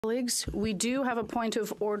Colleagues, we do have a point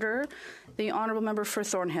of order. The Honourable Member for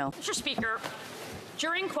Thornhill. Mr. Speaker,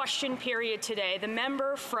 during question period today, the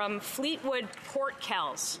member from Fleetwood Port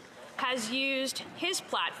Kells has used his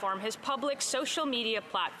platform, his public social media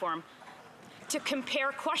platform, to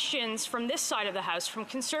compare questions from this side of the House, from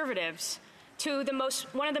Conservatives, to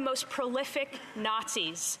one of the most prolific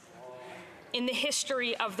Nazis in the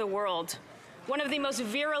history of the world, one of the most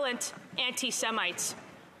virulent anti-Semites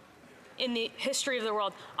in the history of the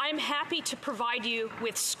world. I'm happy to provide you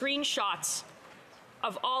with screenshots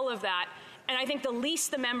of all of that, and I think the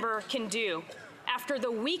least the member can do, after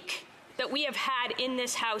the week that we have had in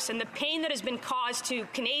this House and the pain that has been caused to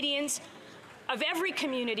Canadians of every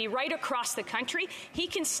community right across the country, he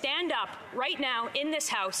can stand up right now in this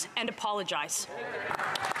House and apologize.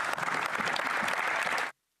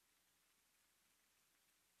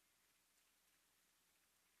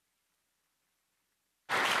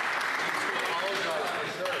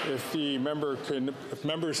 If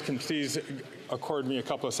members can please accord me a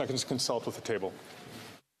couple of seconds to consult with the table.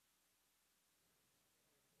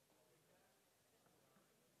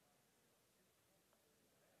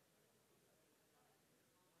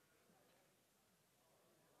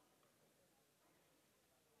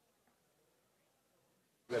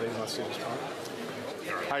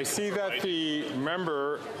 I see that the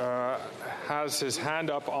member has his hand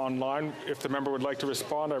up online. If the member would like to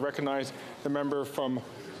respond, I recognize the member from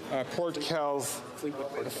Port Kells,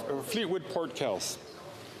 Fleetwood Port Kells.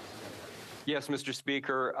 Yes, Mr.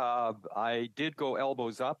 Speaker, I did go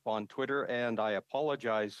elbows up on Twitter, and I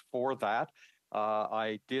apologize for that.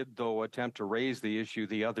 I did, though, attempt to raise the issue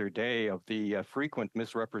the other day of the frequent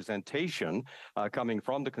misrepresentation coming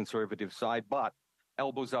from the Conservative side, but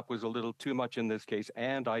elbows up was a little too much in this case,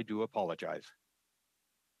 and I do apologize.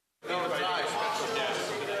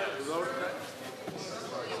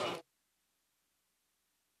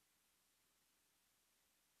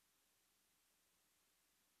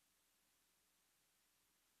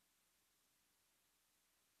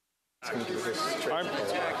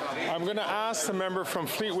 I'm going to ask the member from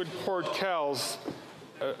Fleetwood Port Kells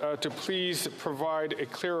to please provide a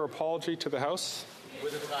clear apology to the House.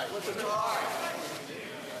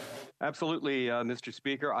 Absolutely, Mr.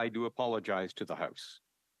 Speaker. I do apologize to the House.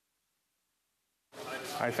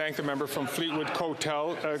 I thank the member from Fleetwood Port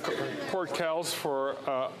Kells for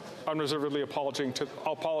unreservedly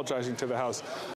apologizing to the House.